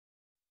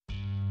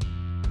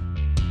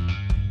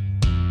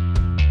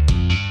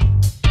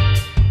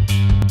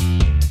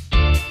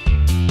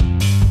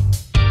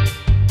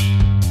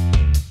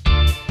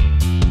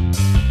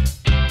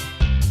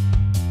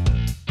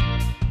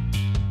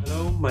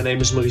My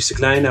name is Maurice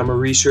Kleijn. I'm a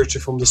researcher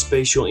from the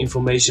Spatial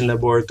Information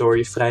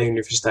Laboratory Vrije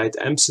Universiteit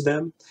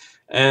Amsterdam.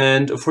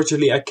 And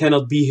unfortunately, I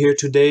cannot be here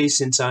today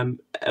since I'm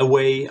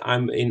away.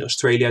 I'm in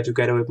Australia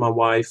together with my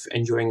wife,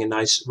 enjoying a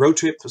nice road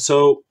trip.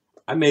 So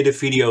I made a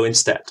video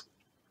instead.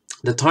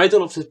 The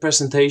title of the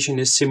presentation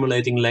is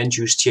Simulating Land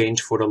Use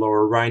Change for the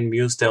Lower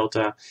Rhine-Meuse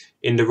Delta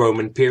in the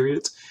Roman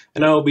Period.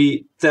 And I will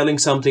be telling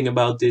something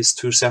about this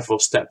through several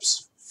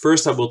steps.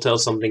 First, I will tell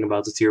something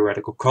about the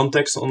theoretical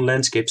context on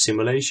landscape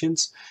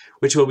simulations,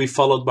 which will be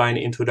followed by an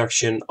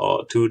introduction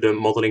to the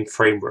modeling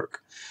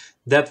framework.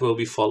 That will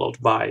be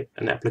followed by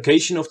an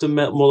application of the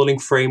modeling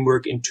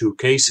framework in two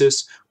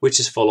cases, which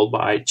is followed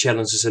by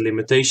challenges and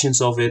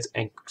limitations of it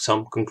and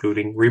some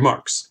concluding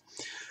remarks.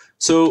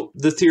 So,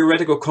 the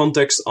theoretical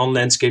context on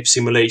landscape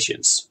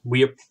simulations.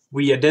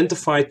 We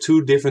identified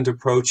two different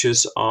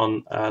approaches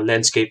on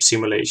landscape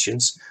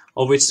simulations,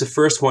 of which the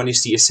first one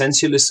is the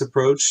essentialist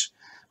approach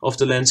of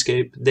the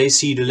landscape. They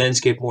see the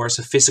landscape more as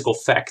a physical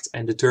fact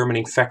and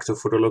determining factor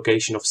for the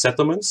location of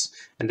settlements,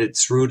 and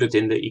it's rooted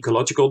in the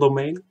ecological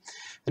domain.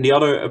 And the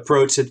other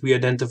approach that we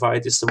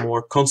identified is the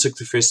more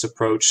constructivist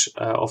approach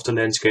of the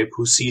landscape,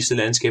 who sees the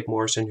landscape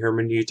more as an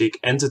hermeneutic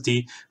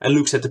entity and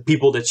looks at the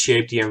people that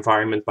shape the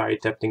environment by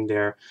adapting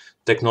their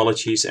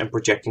technologies and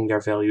projecting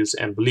their values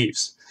and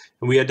beliefs.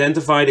 And we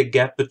identified a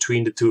gap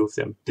between the two of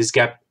them. This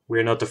gap,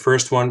 we're not the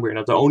first one, we're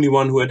not the only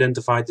one who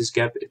identified this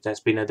gap. It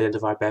has been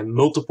identified by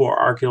multiple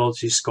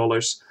archaeology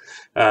scholars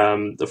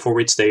for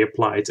which they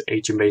applied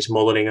agent-based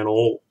modeling and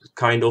all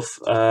kind of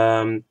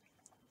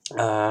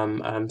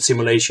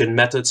simulation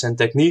methods and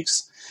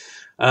techniques.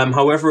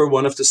 However,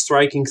 one of the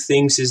striking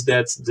things is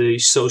that the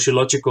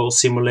sociological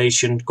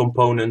simulation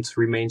component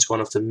remains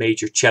one of the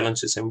major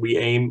challenges, and we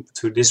aim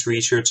through this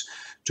research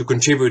to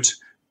contribute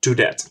to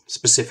that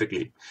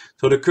specifically.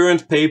 So the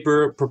current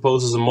paper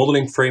proposes a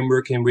modeling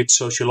framework in which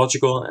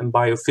sociological and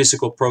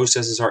biophysical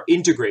processes are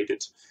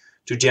integrated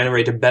to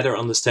generate a better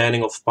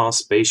understanding of past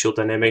spatial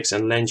dynamics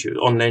and land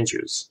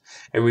use.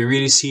 And we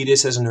really see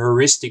this as an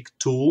heuristic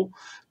tool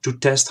to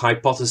test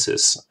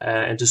hypotheses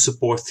and to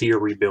support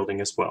theory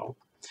building as well.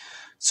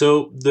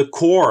 So the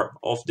core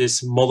of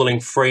this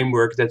modeling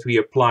framework that we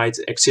applied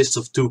exists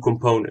of two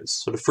components.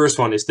 So the first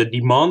one is the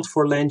demand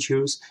for land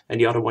use, and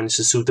the other one is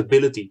the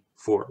suitability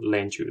for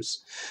land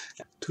use.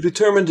 To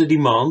determine the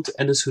demand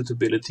and the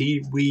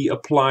suitability, we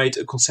applied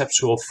a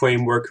conceptual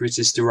framework which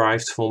is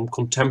derived from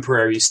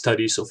contemporary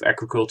studies of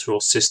agricultural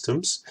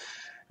systems.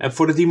 And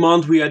for the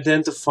demand, we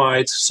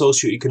identified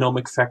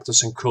socioeconomic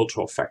factors and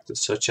cultural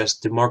factors, such as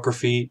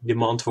demography,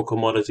 demand for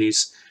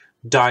commodities,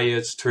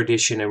 diet,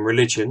 tradition, and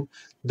religion.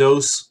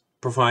 Those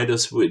provide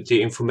us with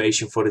the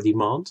information for the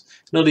demand.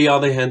 And on the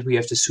other hand, we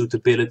have the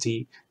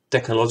suitability,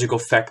 technological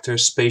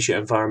factors, spatial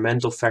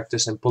environmental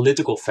factors, and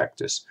political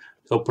factors.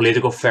 So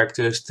political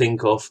factors,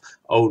 think of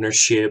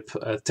ownership,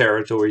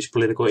 territories,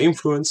 political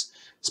influence.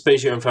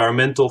 Spatial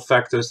environmental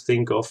factors,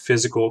 think of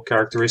physical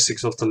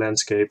characteristics of the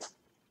landscape,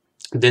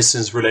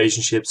 distance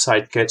relationships,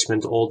 site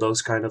catchment, all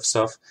those kind of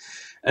stuff.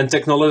 And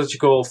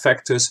technological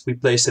factors, we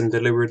place them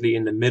deliberately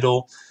in the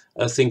middle.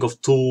 Think of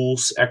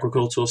tools,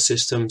 agricultural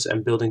systems,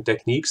 and building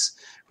techniques.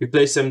 We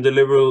place them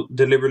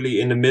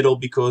deliberately in the middle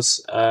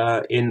because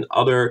in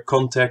other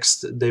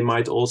contexts, they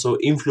might also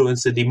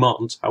influence the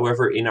demand.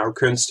 However, in our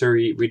current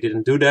study, we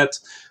didn't do that.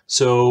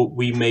 So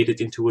we made it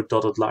into a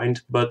dotted line,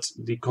 but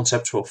the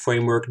conceptual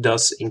framework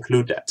does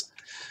include that.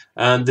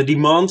 The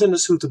demand and the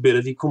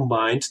suitability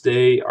combined,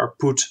 they are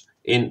put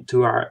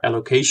into our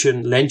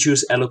land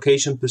use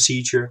allocation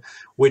procedure,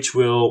 which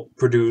will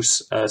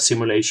produce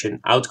simulation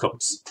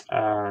outcomes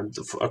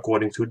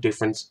according to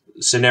different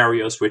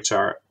scenarios which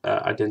are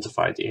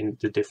identified in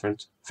the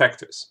different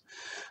factors.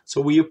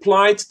 So we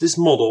applied this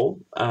model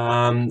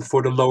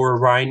for the Lower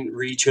Rhine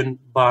region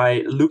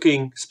by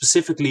looking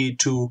specifically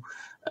to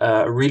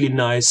really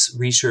nice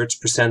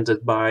research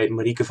presented by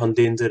Marieke van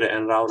Dinteren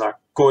and Laura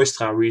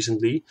Koistra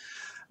recently.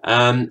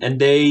 And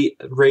they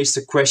raised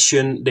a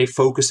question. They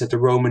focused at the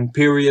Roman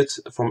period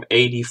from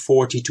AD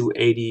 40 to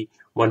AD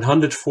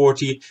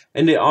 140,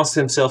 and they asked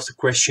themselves the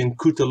question,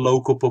 could the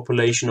local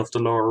population of the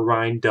Lower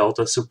Rhine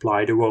Delta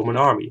supply the Roman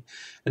army?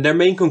 And their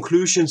main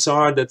conclusions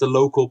are that the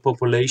local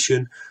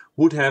population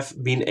would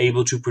have been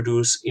able to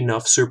produce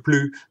enough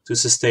surplus to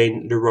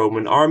sustain the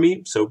Roman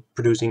army, so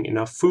producing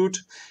enough food.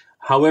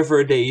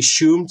 However, they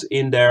assumed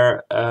in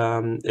their,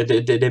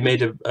 they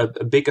made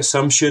a big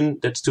assumption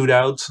that stood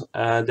out,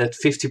 that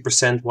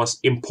 50% was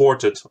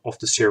imported of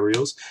the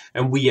cereals.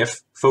 And we have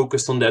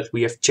focused on that,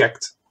 we have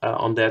checked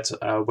on that,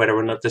 whether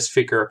or not this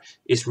figure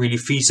is really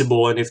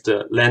feasible and if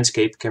the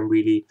landscape can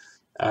really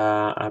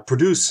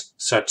produce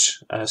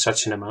such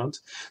an amount.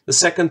 The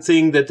second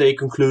thing that they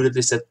concluded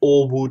is that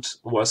all wood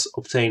was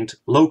obtained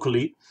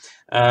locally.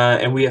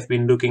 And we have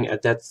been looking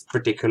at that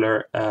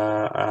particular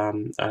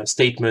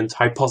statement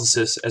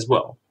hypothesis as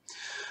well.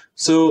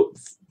 So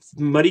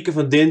Marieke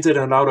van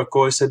Dinteren and Laura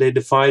Koistra, they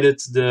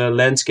divided the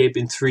landscape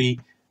in three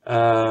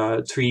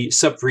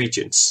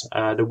sub-regions,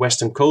 the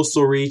western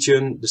coastal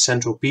region, the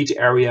central beach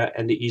area,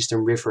 and the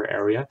eastern river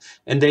area.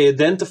 And they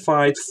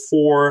identified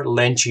 4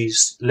 land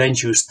use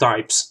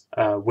types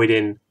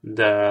within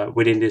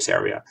this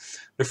area.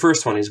 The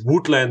first one is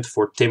woodland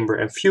for timber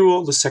and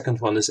fuel. The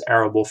second one is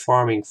arable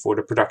farming for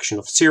the production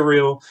of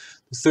cereal.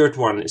 The third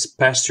one is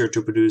pasture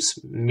to produce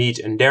meat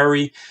and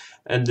dairy.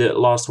 And the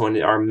last one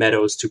are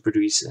meadows to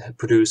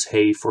produce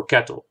hay for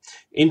cattle.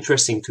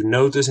 Interesting to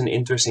notice and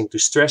interesting to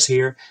stress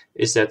here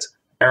is that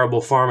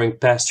arable farming,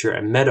 pasture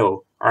and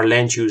meadow are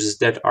land uses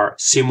that are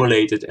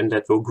simulated and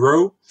that will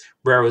grow,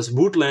 whereas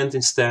woodland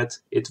instead,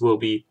 it will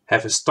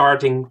have a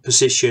starting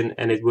position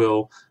and it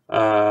will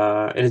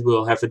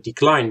have a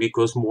decline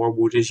because more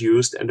wood is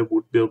used and the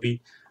wood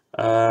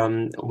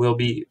and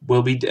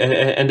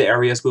the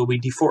areas will be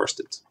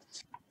deforested.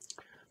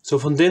 So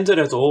Van Dinter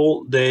et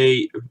al.,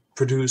 they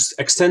produced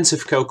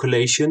extensive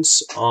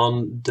calculations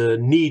on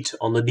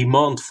the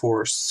demand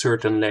for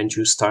certain land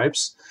use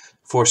types,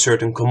 for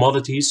certain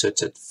commodities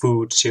such as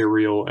food,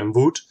 cereal and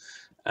wood.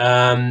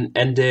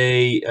 And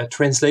they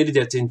translated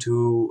that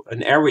into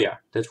an area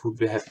that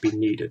would have been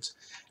needed.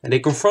 And they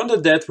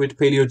confronted that with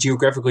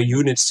paleogeographical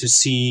units to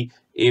see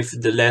if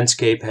the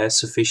landscape has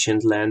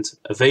sufficient land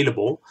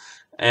available.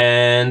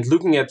 And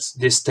looking at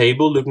this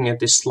table, looking at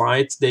this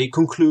slide, they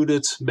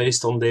concluded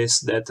based on this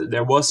that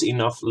there was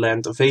enough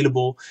land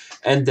available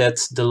and that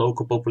the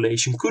local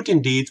population could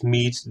indeed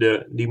meet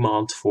the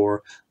demand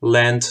for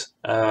land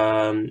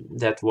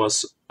that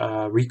was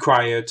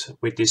required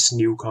with this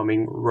new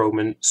coming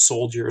Roman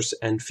soldiers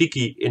and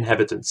Vici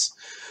inhabitants.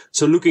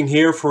 So looking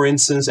here, for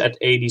instance,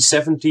 at AD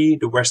 70,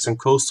 the western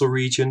coastal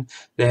region,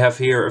 they have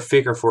here a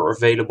figure for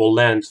available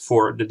land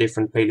for the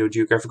different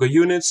paleogeographical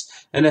units,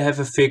 and they have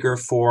a figure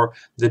for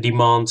the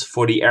demand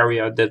for the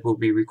area that will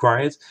be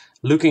required.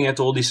 Looking at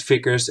all these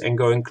figures and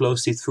going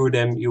closely through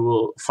them, you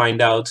will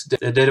find out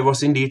that there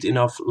was indeed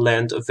enough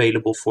land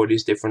available for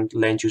these different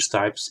land use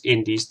types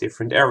in these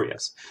different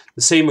areas.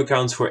 The same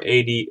accounts for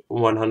AD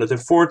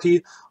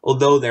 140.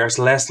 Although there's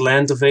less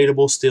land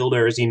available, still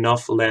there is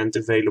enough land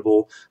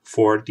available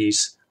for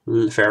these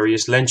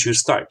various land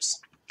use types.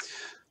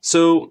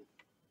 So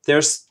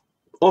there's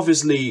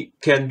obviously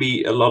can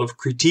be a lot of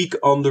critique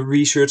on the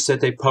research that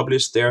they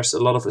published. There's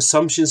a lot of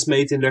assumptions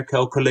made in their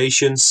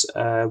calculations,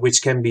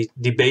 which can be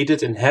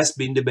debated and has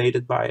been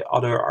debated by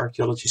other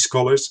archaeology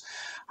scholars.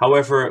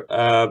 However,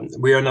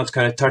 we are not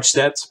going to touch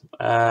that.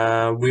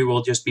 We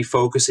will just be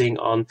focusing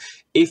on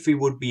if we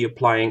would be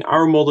applying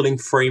our modeling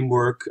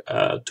framework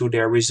to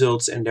their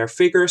results and their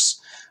figures,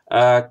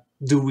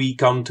 do we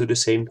come to the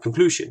same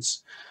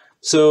conclusions?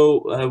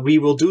 So we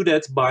will do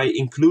that by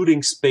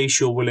including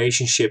spatial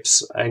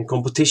relationships and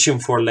competition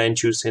for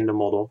land use in the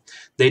model.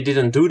 They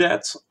didn't do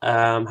that.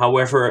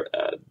 However,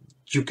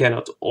 you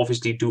cannot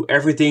obviously do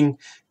everything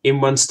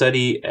in one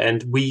study,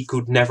 and we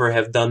could never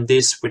have done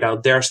this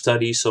without their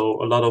study.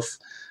 So a lot of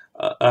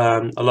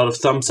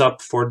thumbs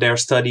up for their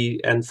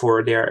study and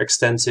for their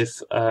extensive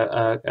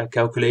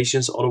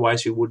calculations.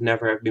 Otherwise, we would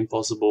never have been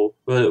possible.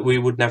 We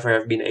would never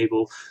have been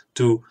able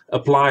to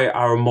apply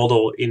our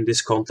model in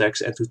this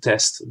context and to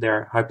test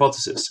their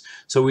hypothesis.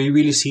 So we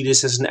really see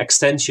this as an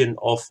extension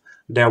of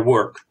their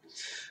work.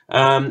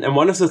 And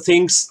one of the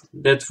things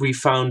that we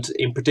found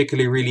in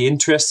particularly really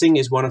interesting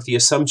is one of the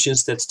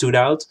assumptions that stood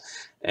out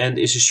and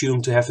is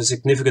assumed to have a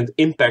significant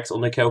impact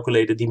on the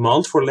calculated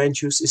demand for land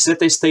use is that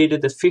they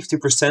stated that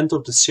 50%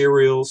 of the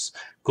cereals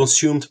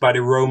consumed by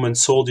the Roman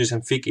soldiers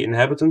and Vici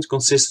inhabitants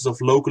consisted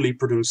of locally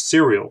produced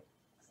cereal.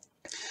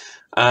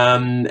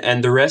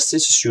 And the rest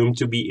is assumed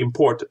to be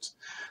imported.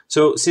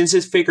 So since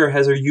this figure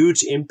has a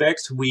huge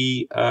impact,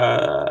 we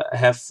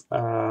have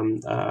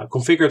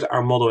configured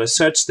our model as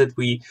such that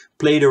we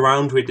played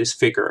around with this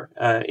figure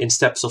in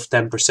steps of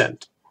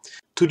 10%.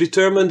 To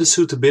determine the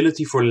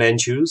suitability for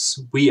land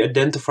use, we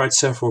identified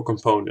several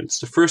components.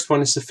 The first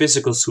one is the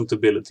physical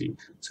suitability.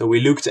 So we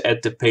looked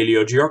at the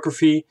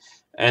paleogeography,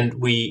 and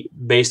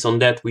based on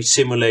that, we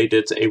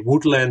simulated a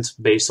woodland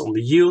based on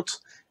the yield.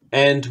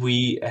 And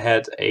we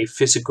had a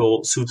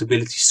physical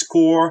suitability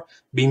score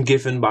being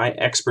given by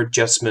expert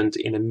judgment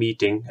in a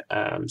meeting.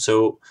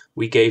 So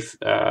we gave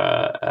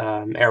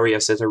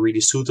areas that are really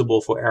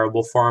suitable for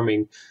arable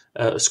farming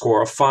a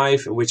score of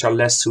 5, and which are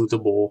less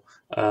suitable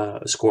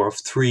a score of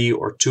 3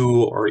 or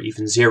 2 or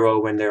even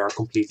 0 when they are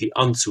completely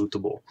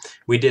unsuitable.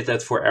 We did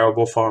that for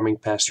arable farming,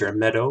 pasture and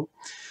meadow.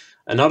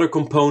 Another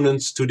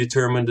component to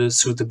determine the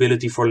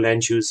suitability for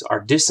land use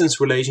are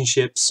distance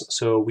relationships.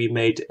 So we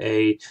made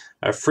a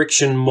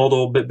friction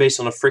model based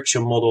on a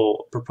friction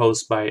model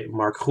proposed by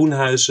Mark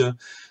Groenhuizen.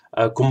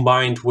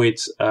 Combined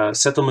with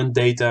settlement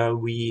data,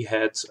 we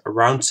had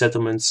around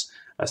settlements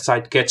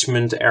site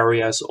catchment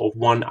areas of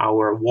 1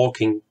 hour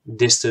walking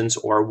distance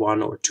or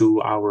 1 or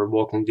 2 hour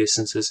walking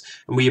distances.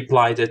 And we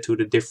applied that to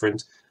the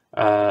different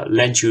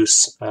land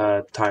use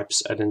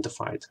types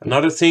identified.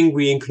 Another thing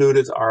we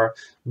included are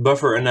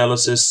buffer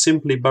analysis,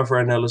 simply buffer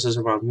analysis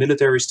around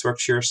military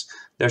structures.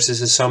 There's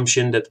this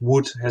assumption that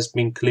wood has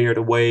been cleared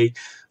away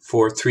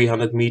for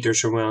 300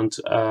 meters around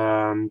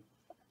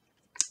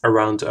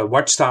around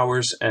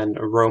watchtowers and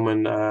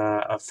Roman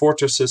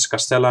fortresses,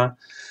 castella.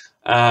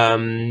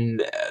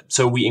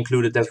 So we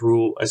included that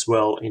rule as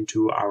well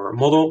into our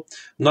model.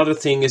 Another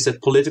thing is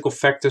that political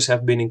factors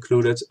have been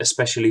included,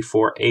 especially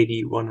for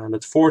AD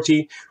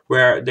 140,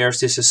 where there's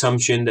this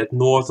assumption that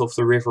north of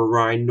the River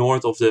Rhine,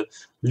 north of the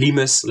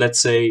limes, let's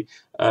say,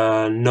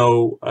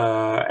 no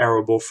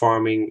arable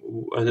farming,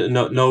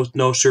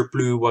 no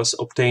surplus was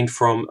obtained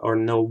from, or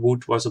no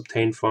wood was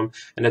obtained from,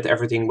 and that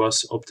everything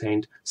was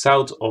obtained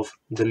south of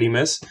the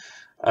limes.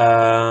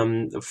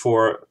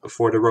 For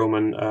the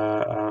Roman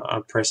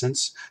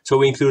presence. So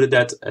we included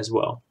that as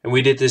well, and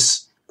we did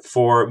this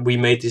we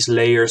made these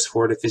layers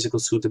for the physical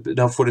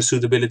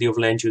suitability of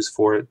land use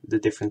for the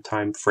different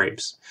time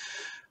frames.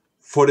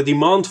 For the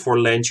demand for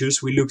land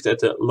use, we looked at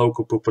the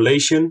local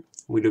population,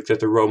 we looked at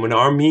the Roman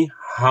army,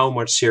 how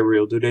much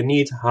cereal do they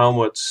need, how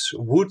much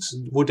wood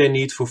would they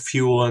need for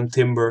fuel and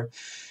timber.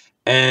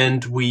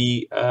 And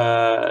we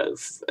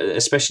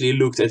especially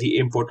looked at the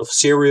import of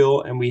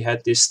cereal, and we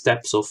had these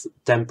steps of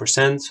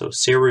 10%, so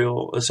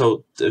cereal,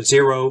 so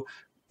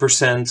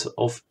 0%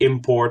 of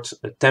import,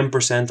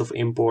 10% of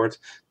import,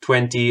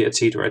 20,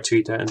 etc.,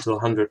 until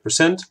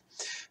 100%.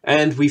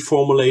 And we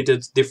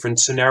formulated different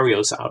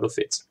scenarios out of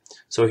it.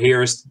 So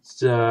here is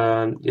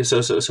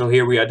so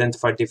here we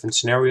identified different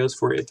scenarios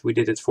for it. We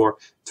did it for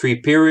 3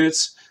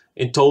 periods.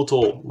 In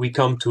total, we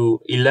come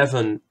to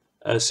 11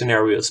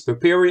 scenarios per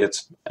period,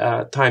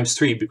 times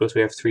 3 because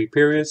we have 3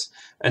 periods,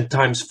 and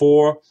times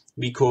 4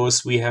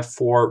 because we have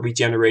 4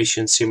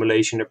 regeneration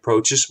simulation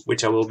approaches,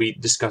 which I will be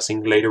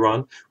discussing later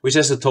on, which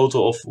has a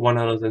total of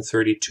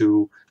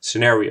 132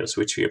 scenarios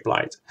which we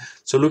applied.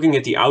 So looking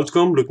at the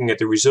outcome, looking at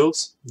the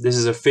results, this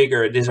is a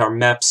figure, these are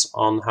maps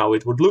on how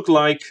it would look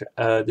like.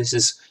 This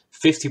is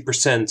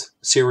 50%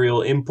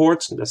 cereal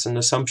import, that's an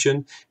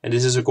assumption, and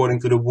this is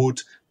according to the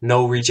wood,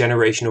 no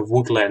regeneration of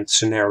woodland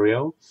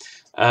scenario.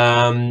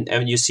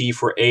 And you see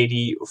for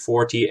 80,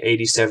 40,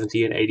 80,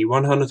 70 and 80,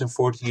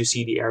 140, you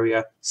see the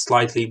area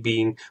slightly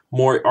being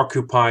more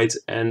occupied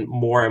and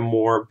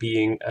more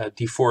being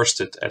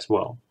deforested as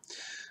well.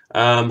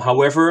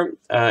 However,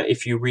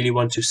 if you really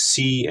want to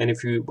see and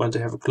if you want to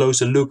have a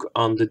closer look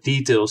on the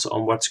details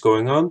on what's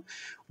going on,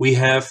 we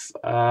have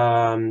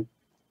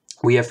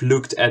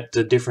looked at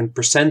the different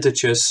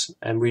percentages,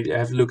 and we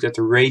have looked at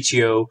the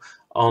ratio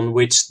on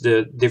which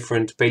the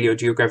different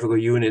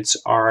paleogeographical units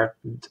are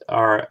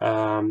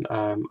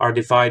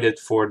divided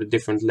for the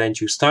different land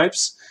use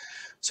types.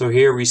 So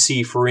here we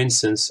see, for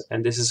instance,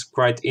 and this is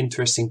quite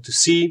interesting to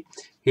see,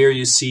 here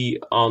you see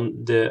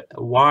on the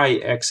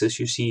y-axis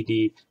you see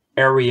the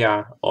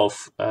area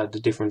of the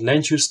different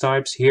land use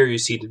types. Here you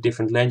see the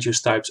different land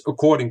use types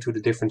according to the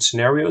different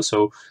scenarios.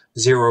 So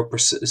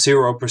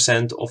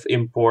 0% of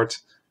import,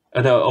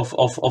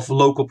 of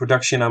local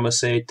production, I must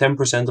say,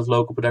 10% of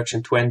local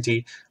production,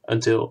 20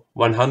 until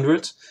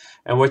 100.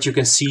 And what you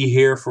can see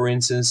here, for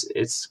instance,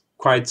 it's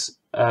quite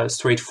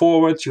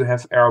straightforward. You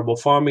have arable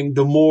farming.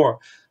 The more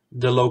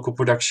the local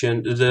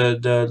production,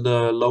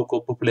 the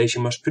local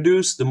population must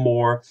produce, the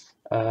more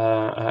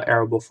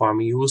arable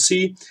farming you will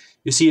see.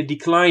 You see a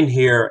decline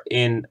here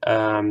in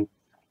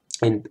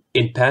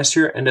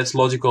pasture, and that's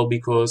logical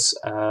because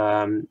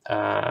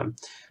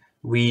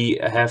we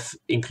have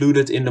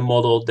included in the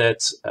model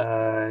that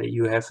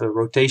you have a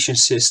rotation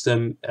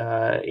system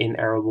in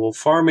arable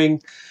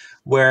farming,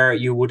 where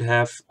you would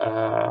have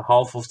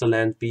half of the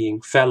land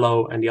being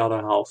fallow and the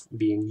other half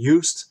being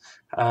used.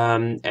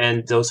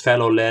 And those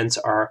fallow lands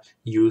are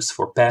used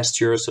for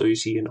pasture, so you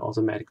see an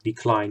automatic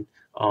decline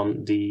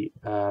on the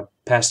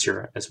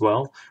pasture as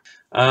well.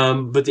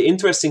 But the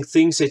interesting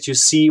things that you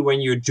see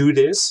when you do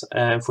this,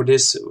 for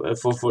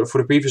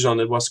the previous one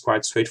it was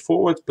quite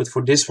straightforward, but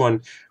for this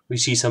one we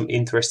see some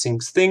interesting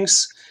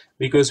things,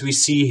 because we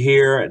see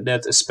here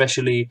that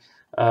especially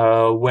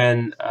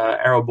when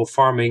arable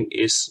farming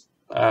is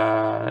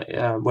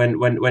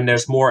when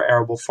there's more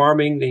arable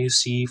farming, then you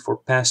see for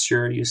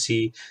pasture you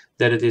see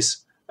that it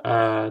is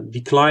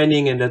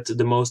declining, and that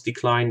the most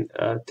decline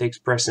takes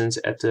precedence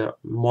at the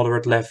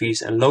moderate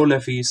levees and low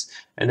levees,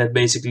 and that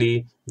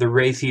basically the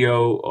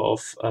ratio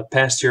of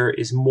pasture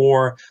is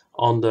more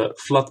on the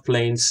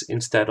floodplains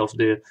instead of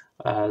the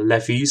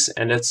levees.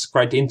 And that's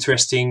quite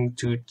interesting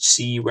to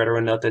see whether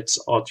or not that's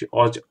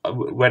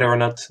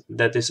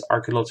that is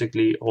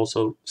archaeologically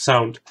also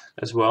sound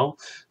as well.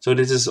 So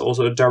this is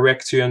also a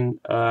direction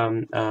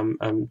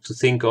to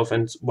think of,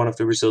 and one of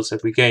the results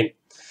that we gain.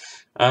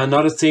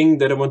 Another thing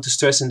that I want to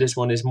stress in this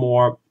one is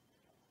more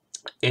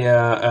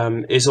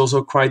is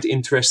also quite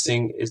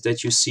interesting, is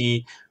that you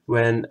see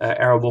when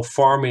arable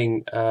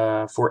farming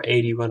for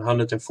 80,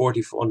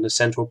 140 on the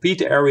central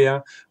peat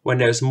area, when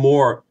there's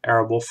more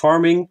arable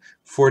farming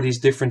for these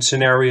different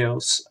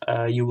scenarios,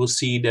 you will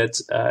see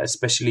that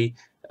especially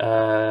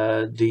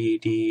the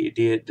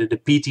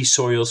peaty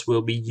soils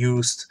will be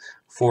used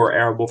for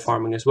arable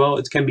farming as well.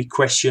 It can be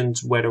questioned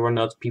whether or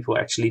not people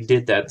actually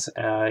did that.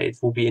 It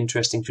will be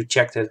interesting to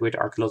check that with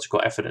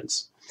archaeological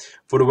evidence.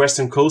 For the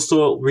western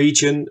coastal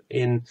region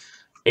in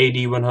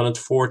AD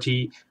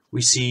 140,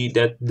 We see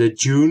that the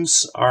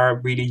dunes are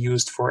really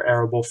used for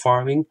arable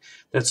farming.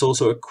 That's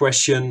also a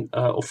question.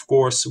 Of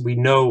course, we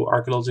know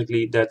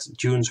archaeologically that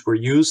dunes were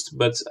used,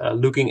 but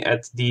looking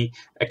at the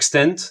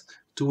extent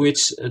to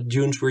which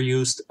dunes were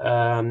used,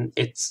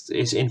 it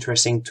is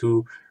interesting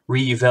to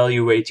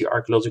reevaluate the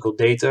archaeological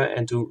data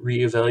and to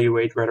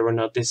reevaluate whether or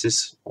not this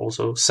is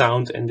also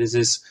sound and this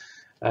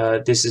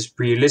is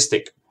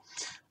realistic.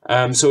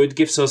 So it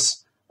gives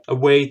us a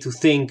way to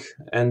think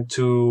and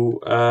to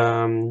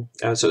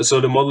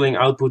so the modeling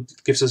output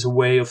gives us a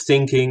way of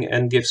thinking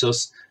and gives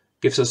us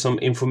some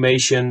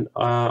information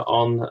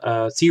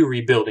on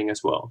theory building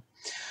as well.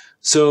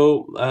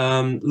 So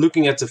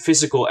looking at the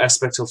physical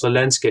aspects of the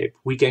landscape,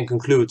 we can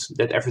conclude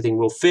that everything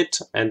will fit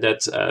and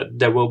that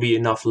there will be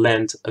enough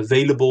land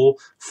available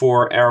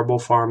for arable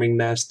farming,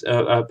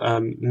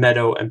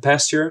 meadow and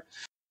pasture.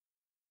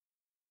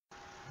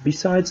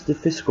 Besides the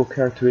physical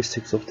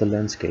characteristics of the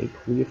landscape,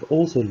 we have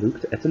also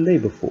looked at the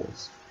labor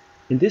force.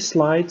 In this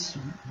slide,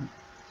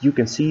 you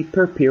can see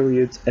per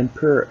period and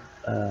per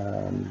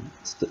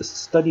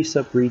study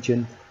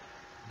sub-region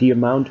the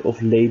amount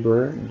of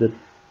labor that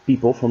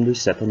people from the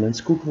settlements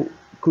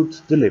could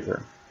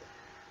deliver.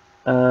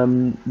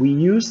 We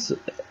used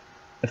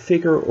a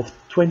figure of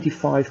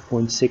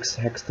 25.6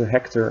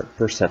 hectare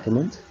per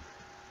settlement,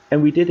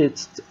 and we did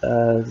it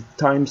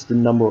times the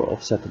number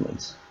of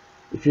settlements.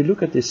 If you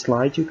look at this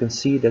slide, you can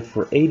see that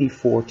for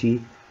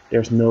 80-40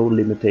 there's no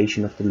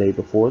limitation of the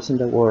labor force, and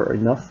there were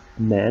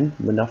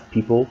enough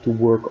people to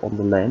work on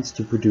the lands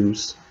to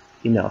produce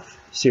enough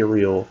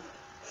cereal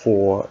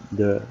for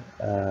the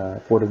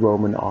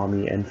Roman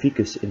army and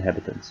vicus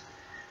inhabitants.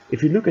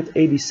 If you look at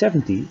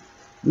 80-70,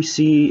 we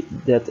see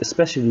that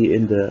especially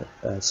in the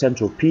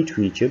central peat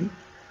region,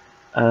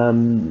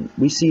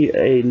 we see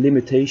a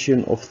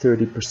limitation of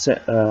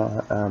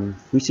 30%.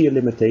 We see a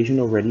limitation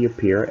already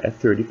appear at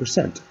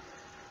 30%.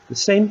 The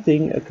same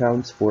thing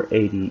accounts for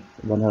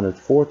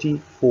 80-140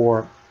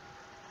 for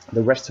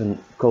the western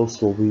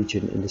coastal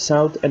region in the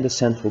south and the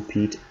central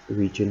peat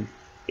region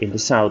in the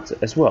south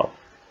as well.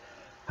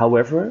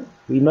 However,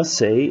 we must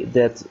say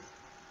that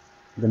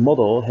the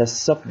model has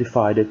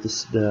subdivided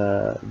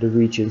the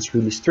regions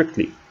really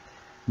strictly,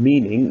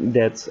 meaning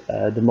that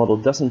the model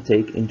doesn't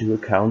take into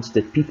account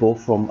that people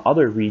from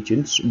other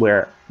regions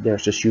where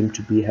there's assumed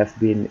to have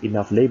been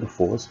enough labor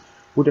force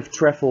would have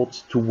traveled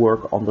to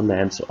work on the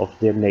lands of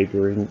their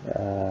neighboring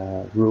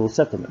rural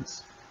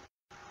settlements.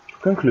 To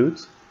conclude,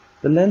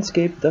 the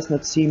landscape does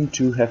not seem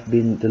to have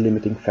been the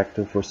limiting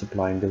factor for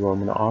supplying the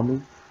Roman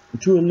army.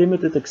 To a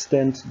limited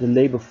extent, the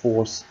labor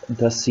force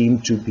does seem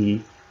to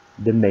be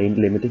the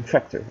main limiting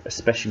factor,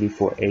 especially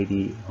for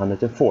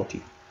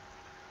 80-140.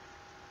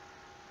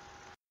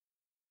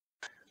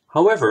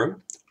 However,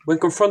 when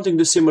confronting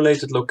the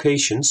simulated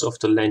locations of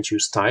the land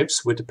use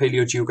types with the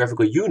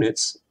paleogeographical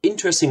units,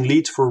 interesting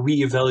leads for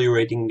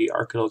re-evaluating the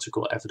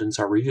archaeological evidence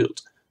are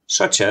revealed,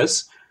 such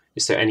as,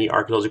 is there any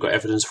archaeological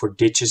evidence for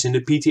ditches in the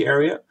peaty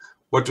area?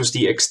 What was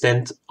the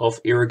extent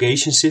of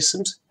irrigation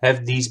systems?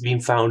 Have these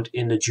been found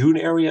in the dune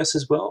areas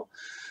as well?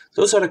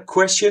 Those are the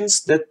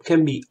questions that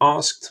can be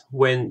asked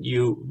when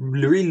you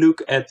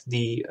relook at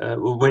the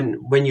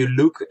when you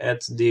look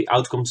at the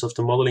outcomes of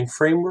the modeling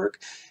framework,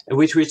 and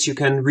with which you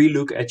can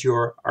relook at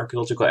your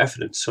archaeological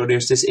evidence. So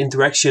there's this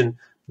interaction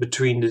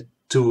between the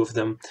two of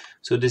them.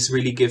 So this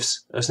really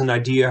gives us an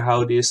idea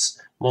how this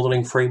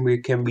modeling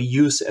framework can be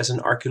used as an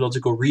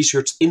archaeological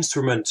research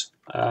instrument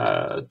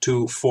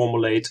to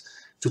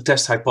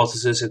test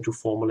hypotheses and to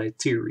formulate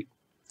theory.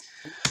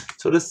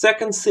 So the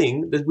second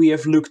thing that we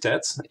have looked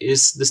at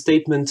is the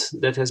statement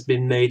that has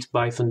been made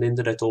by Van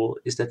Dinter et al.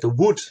 Is that the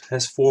wood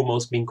has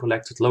foremost been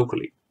collected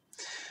locally.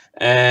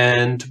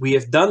 And we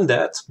have done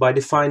that by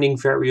defining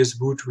various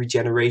wood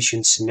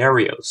regeneration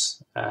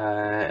scenarios,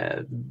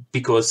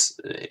 because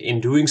in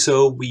doing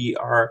so we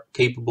are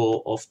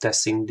capable of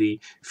testing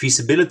the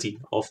feasibility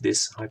of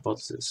this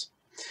hypothesis.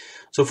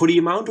 So for the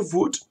amount of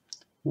wood,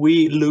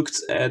 we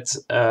looked at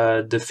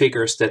the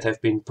figures that have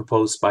been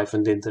proposed by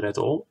Van Dinter et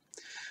al.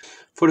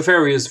 For the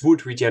various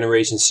wood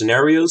regeneration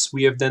scenarios,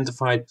 we have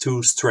identified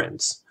two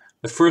strands.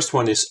 The first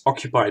one is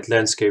occupied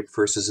landscape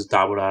versus a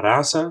tabula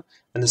rasa,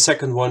 and the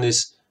second one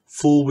is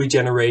full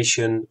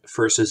regeneration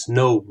versus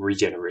no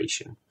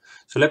regeneration.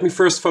 So let me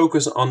first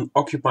focus on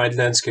occupied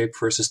landscape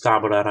versus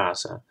tabula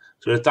rasa.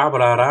 So the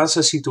tabula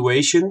rasa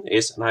situation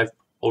is, and I've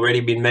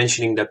already been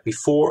mentioning that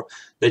before,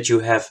 that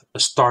you have a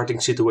starting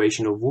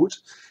situation of wood,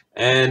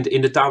 and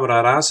in the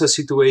tabula rasa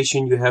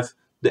situation you have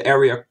the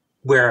area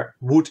where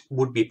wood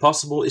would be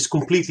possible is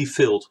completely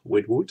filled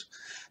with wood,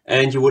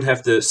 and you would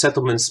have the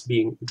settlements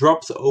being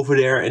dropped over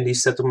there, and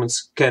these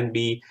settlements can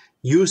be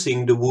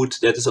using the wood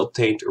that is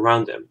obtained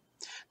around them.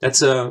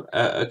 That's a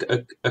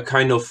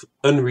kind of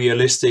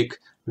unrealistic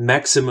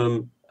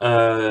maximum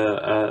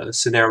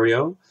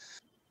scenario,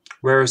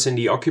 whereas in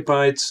the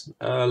occupied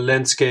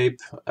landscape,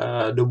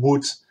 the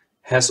wood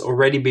has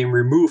already been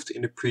removed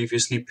in the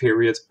previously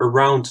period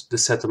around the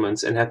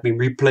settlements and have been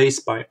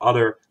replaced by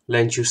other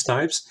land use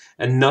types,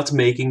 and not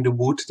making the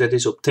wood that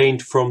is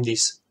obtained from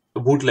these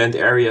woodland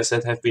areas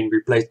that have been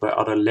replaced by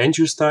other land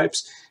use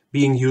types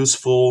being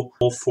useful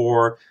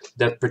for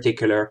that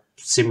particular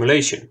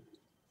simulation.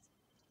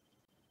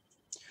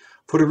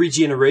 For the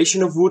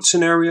regeneration of wood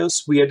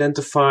scenarios, we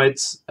identified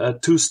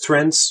two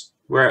strands,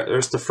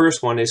 whereas the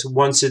first one is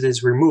once it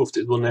is removed,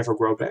 it will never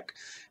grow back.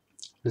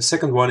 The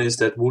second one is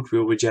that wood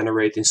will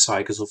regenerate in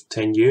cycles of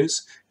 10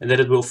 years and that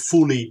it will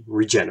fully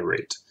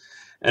regenerate.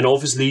 And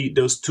obviously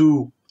those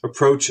two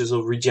approaches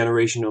of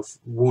regeneration of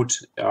wood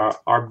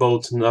are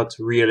both not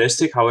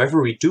realistic.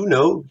 However, we do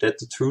know that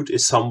the truth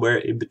is somewhere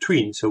in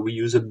between. So we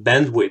use a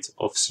bandwidth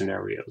of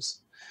scenarios.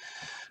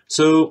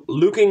 So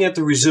looking at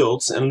the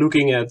results and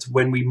looking at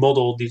when we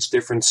model these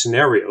different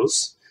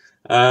scenarios,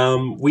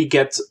 we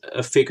get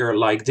a figure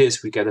like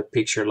this. We get a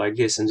picture like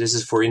this. And this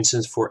is, for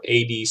instance, for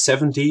AD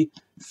 70,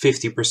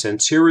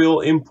 50%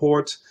 cereal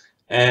import.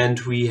 And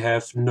we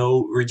have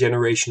no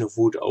regeneration of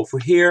wood over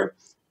here.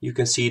 You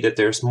can see that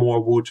there's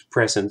more wood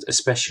present,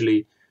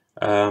 especially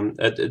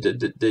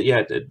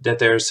that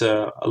there's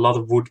a lot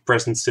of wood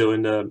present still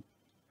in the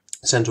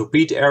Central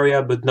Peat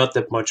area, but not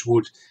that much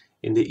wood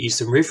in the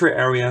Eastern River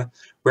area.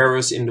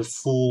 Whereas in the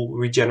full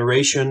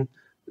regeneration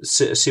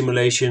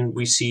simulation,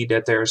 we see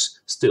that there's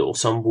still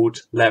some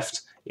wood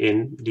left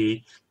in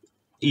the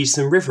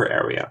Eastern River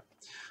area.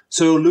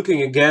 So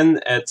looking again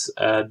at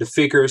the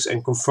figures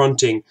and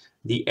confronting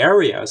the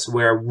areas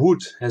where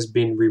wood has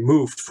been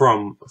removed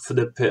from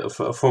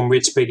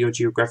which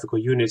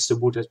paleogeographical units the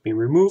wood has been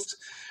removed,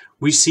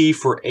 we see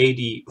for AD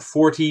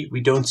 40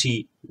 we don't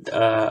see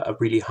a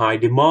really high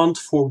demand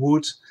for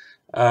wood,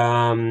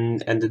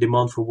 and the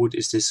demand for wood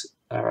is this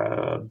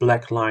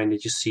black line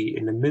that you see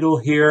in the middle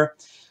here.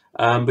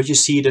 But you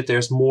see that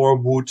there's more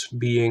wood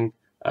being,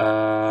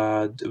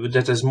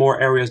 that there's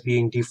more areas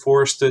being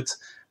deforested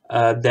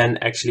than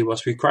actually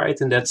was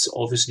required, and that's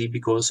obviously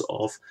because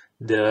of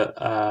the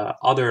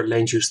other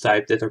land use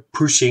type that are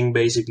pushing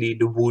basically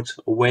the wood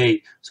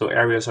away. So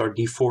areas are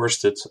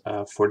deforested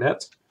for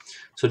that.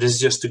 So this is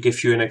just to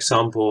give you an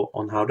example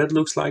on how that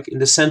looks like. In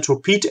the Central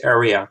Peat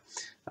area,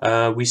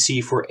 we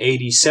see for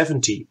AD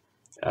 70,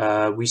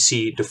 we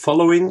see the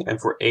following, and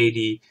for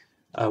AD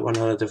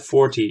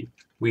 140,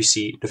 we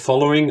see the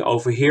following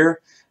over here.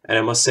 And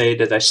I must say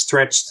that I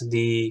stretched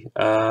the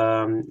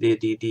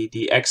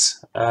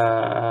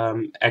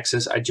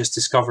x-axis. I just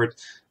discovered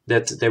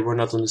that they were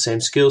not on the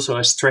same scale, so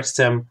I stretched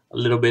them a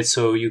little bit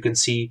so you can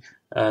see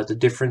the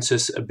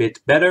differences a bit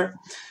better.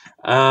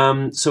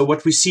 So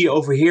what we see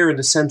over here in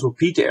the Central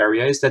Peat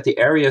area is that the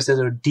areas that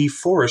are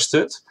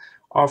deforested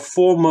are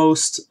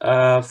foremost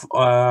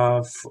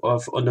on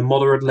the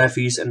moderate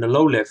levees and the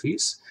low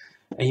levees.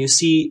 And you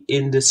see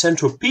in the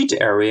Central Peat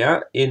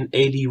area in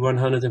AD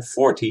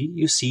 140,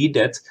 you see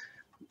that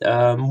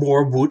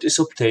more wood is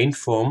obtained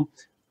from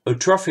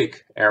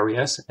eutrophic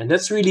areas. And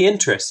that's really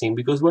interesting,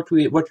 because what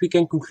we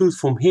can conclude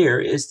from here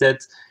is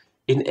that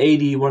in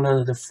AD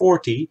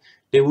 140,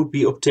 they would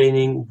be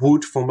obtaining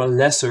wood from a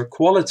lesser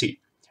quality.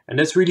 And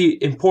that's really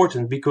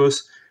important,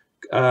 because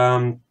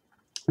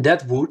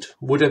that wood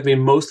would have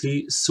been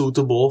mostly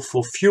suitable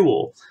for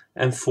fuel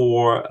and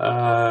for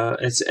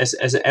as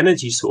an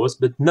energy source,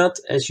 but not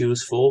as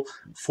useful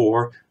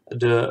for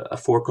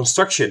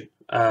construction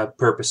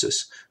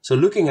purposes. So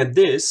looking at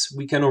this,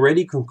 we can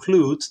already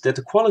conclude that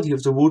the quality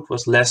of the wood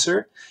was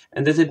lesser,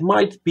 and that it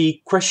might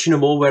be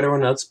questionable whether or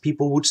not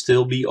people would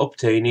still be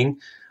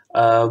obtaining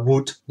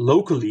wood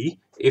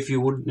locally if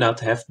you would not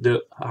have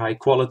the high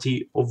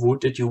quality of wood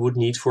that you would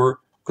need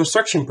for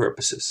construction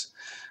purposes.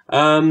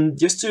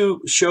 Just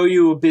to show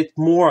you a bit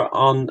more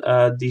on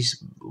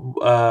these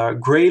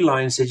gray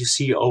lines that you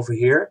see over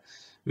here,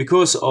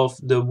 because of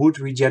the wood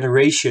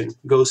regeneration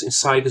goes in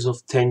cycles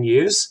of 10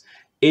 years,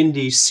 in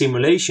these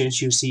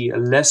simulations you see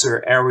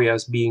lesser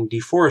areas being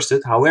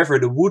deforested. However,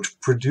 the wood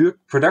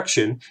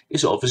production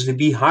is obviously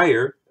be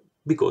higher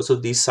because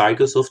of these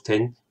cycles of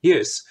 10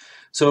 years.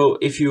 So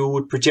if you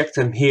would project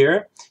them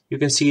here, you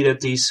can see that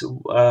these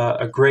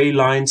gray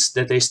lines,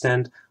 that they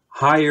stand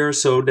higher,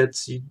 so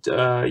that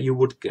you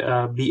would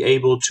be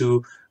able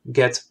to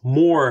get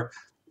more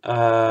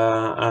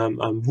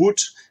wood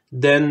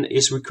than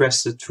is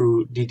requested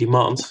through the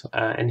demand.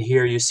 And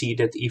here you see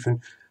that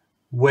even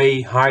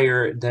way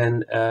higher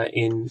than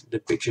in the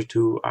picture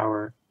to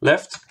our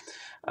left.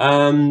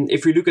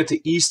 If we look at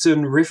the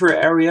Eastern River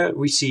area,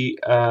 we see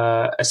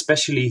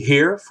especially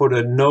here for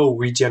the no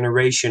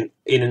regeneration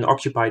in an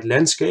occupied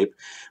landscape,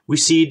 we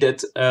see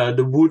that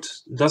the wood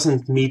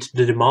doesn't meet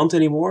the demand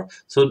anymore.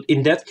 So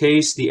in that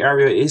case, the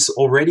area is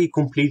already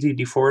completely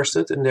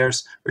deforested and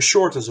there's a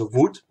shortage of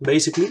wood,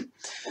 basically.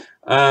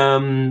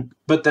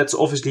 But that's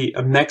obviously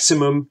a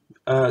maximum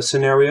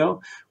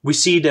scenario. We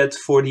see that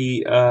for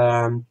the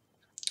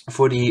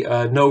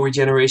no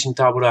regeneration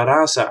tabula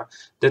rasa,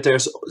 that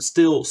there's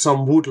still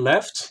some wood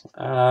left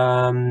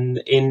in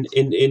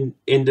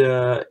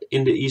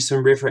the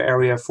Eastern River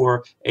area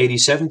for AD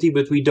 70,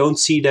 but we don't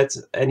see that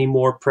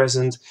anymore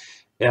present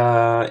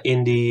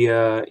in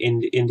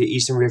the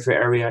Eastern River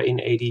area in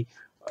AD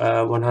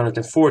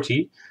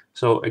 140.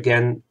 So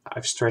again,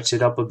 I've stretched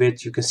it up a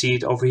bit. You can see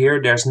it over here.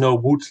 There's no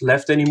wood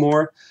left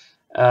anymore.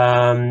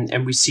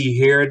 And we see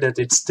here that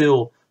it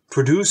still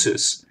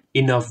produces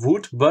enough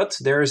wood, but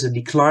there is a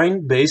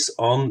decline based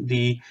on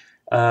the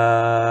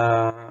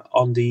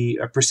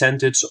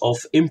percentage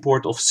of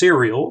import of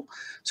cereal.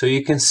 So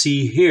you can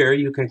see here,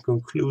 you can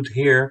conclude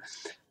here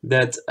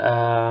that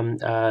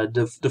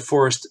the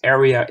forest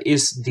area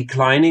is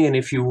declining, and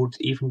if you would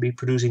even be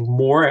producing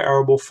more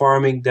arable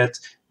farming, that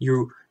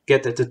you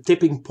get at the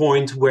tipping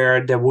point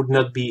where there would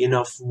not be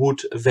enough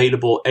wood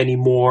available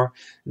anymore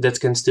that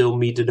can still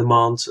meet the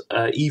demand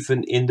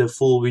even in the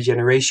full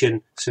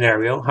regeneration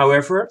scenario.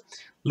 However,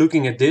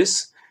 looking at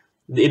this,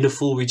 in the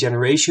full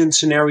regeneration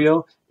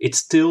scenario, it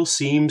still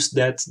seems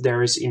that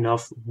there is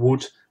enough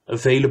wood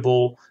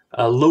available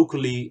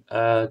locally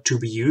to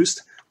be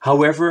used.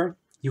 However,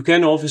 you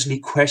can obviously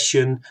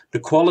question the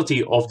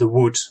quality of the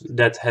wood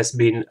that has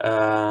been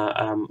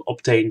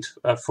obtained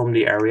from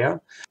the area.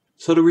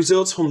 So the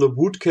results from the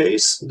wood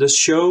case does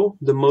show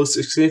the most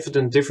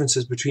significant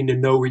differences between the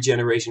no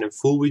regeneration and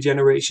full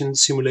regeneration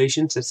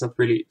simulations. That's not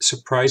really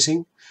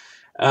surprising.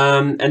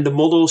 And the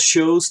model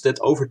shows that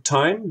over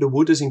time, the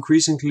wood is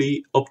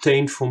increasingly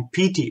obtained from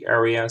peaty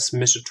areas,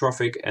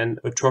 mesotrophic and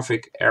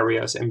eutrophic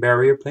areas and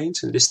barrier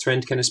plains. And this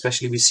trend can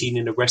especially be seen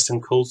in the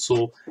Western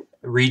Coastal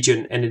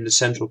region and in the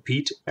Central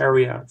Peat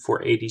area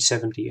for AD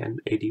 70 and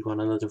AD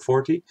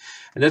 140.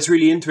 And that's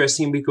really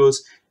interesting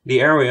because the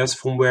areas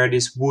from where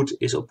this wood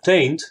is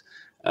obtained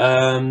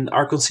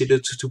are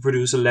considered to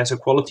produce a lesser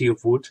quality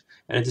of wood,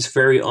 and it is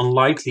very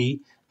unlikely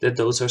that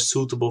those are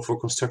suitable for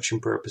construction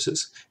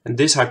purposes. And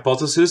this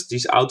hypothesis,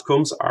 these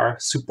outcomes, are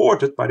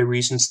supported by the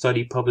recent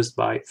study published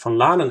by Van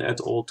Lanen et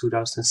al.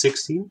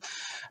 2016,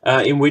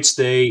 in which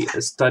they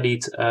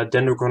studied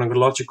in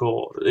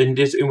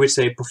which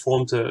they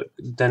performed a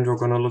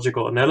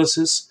dendrochronological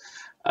analysis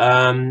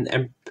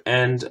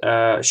and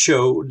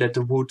show that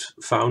the wood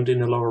found in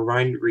the Lower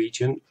Rhine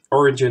region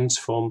origins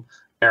from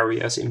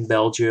areas in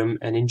Belgium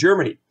and in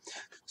Germany.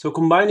 So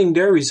combining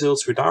their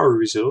results with our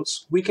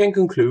results, we can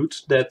conclude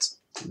that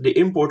the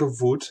import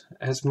of wood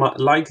has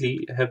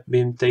likely have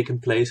been taken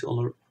place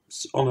on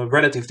a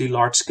relatively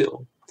large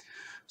scale.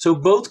 So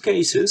both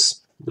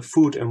cases, the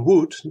food and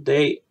wood,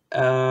 they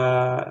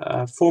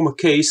form a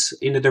case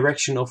in the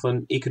direction of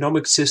an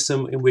economic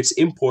system in which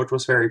import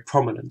was very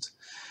prominent.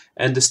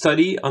 And the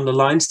study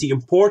underlines the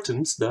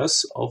importance,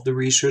 thus, of the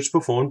research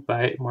performed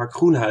by Mark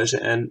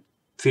Groenhuizen and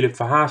Philip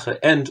Verhagen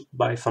and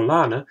by Van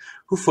Lanen,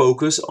 who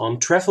focus on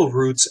travel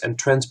routes and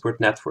transport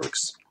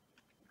networks.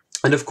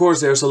 And of course,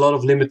 there's a lot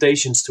of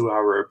limitations to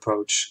our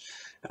approach.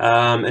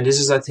 And this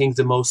is, I think,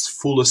 the most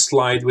fullest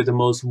slide with the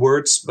most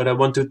words, but I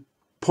want to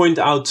point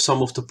out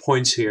some of the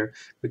points here,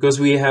 because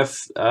we have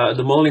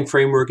the modeling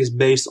framework is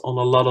based on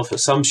a lot of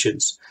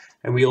assumptions.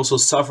 And we also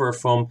suffer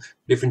from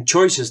different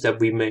choices that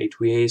we made.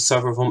 We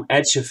suffer from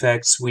edge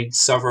effects. We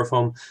suffer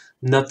from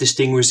not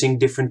distinguishing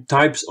different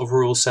types of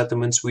rural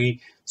settlements. We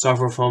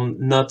suffer from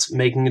not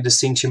making a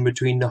distinction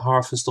between the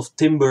harvest of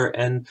timber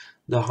and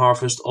the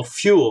harvest of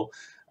fuel.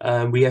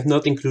 We have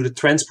not included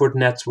transport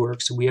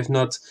networks. We have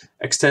not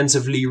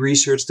extensively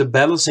researched the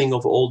balancing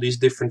of all these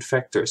different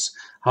factors.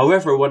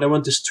 However, what I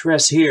want to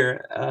stress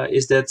here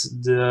is that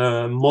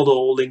the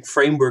modeling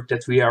framework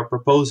that we are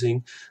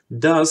proposing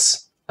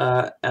does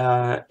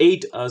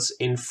aid us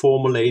in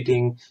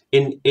formulating,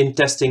 in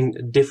testing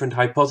different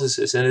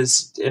hypotheses. And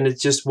it's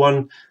just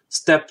one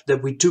step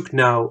that we took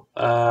now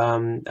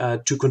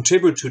to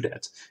contribute to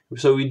that.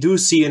 So we do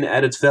see an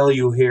added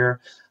value here.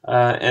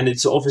 And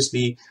it's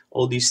obviously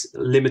all these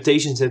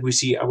limitations that we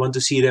see, I want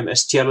to see them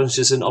as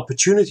challenges and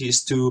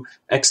opportunities to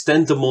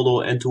extend the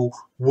model and to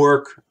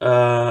work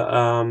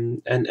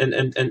and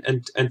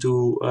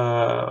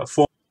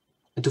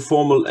to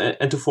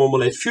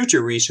formulate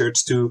future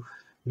research to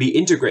be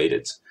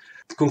integrated.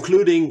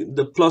 Concluding,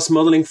 the PLUS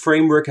modeling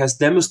framework has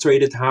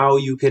demonstrated how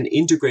you can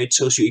integrate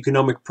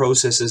socioeconomic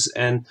processes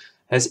and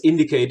has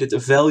indicated a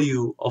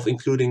value of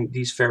including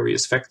these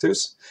various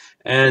factors.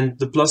 And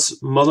the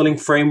PLUS modeling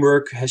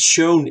framework has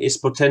shown its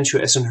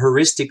potential as an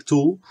heuristic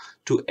tool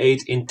to aid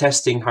in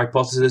testing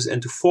hypotheses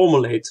and to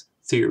formulate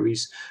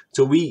theories.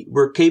 So we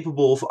were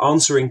capable of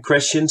answering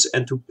questions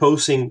and to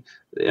posing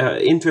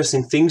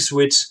interesting things,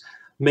 which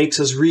makes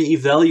us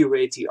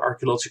re-evaluate the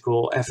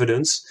archaeological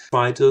evidence,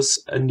 provide us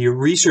a new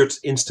research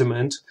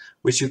instrument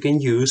which you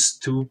can use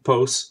to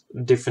pose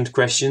different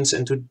questions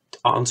and to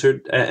answer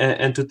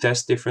and to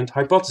test different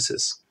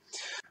hypotheses.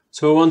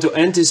 So I want to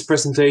end this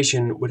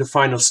presentation with a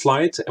final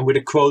slide and with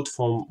a quote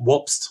from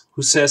Wobst,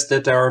 who says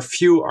that there are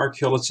few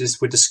archaeologists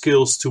with the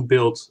skills to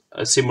build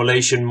a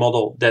simulation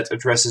model that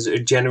addresses a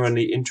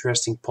genuinely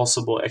interesting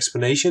possible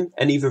explanation,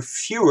 and even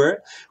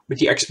fewer with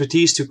the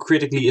expertise to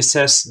critically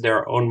assess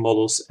their own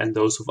models and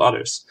those of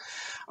others.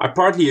 I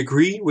partly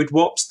agree with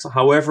Wobst.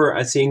 However,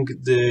 I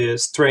think the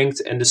strength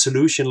and the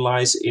solution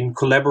lies in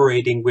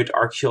collaborating with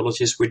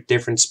archaeologists with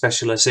different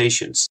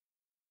specializations.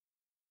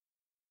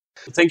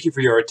 Thank you for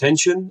your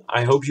attention.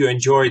 I hope you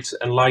enjoyed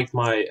and liked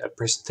my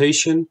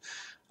presentation.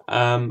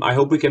 I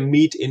hope we can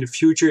meet in the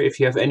future. If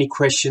you have any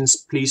questions,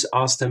 please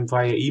ask them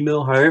via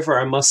email. However,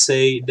 I must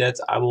say that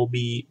I will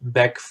be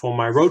back for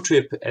my road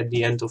trip at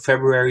the end of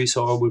February,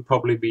 so I will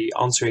probably be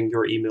answering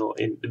your email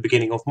in the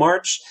beginning of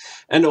March.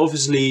 And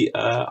obviously,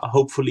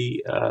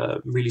 hopefully,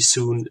 really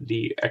soon,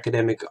 the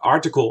academic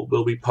article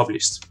will be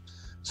published.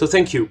 So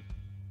thank you.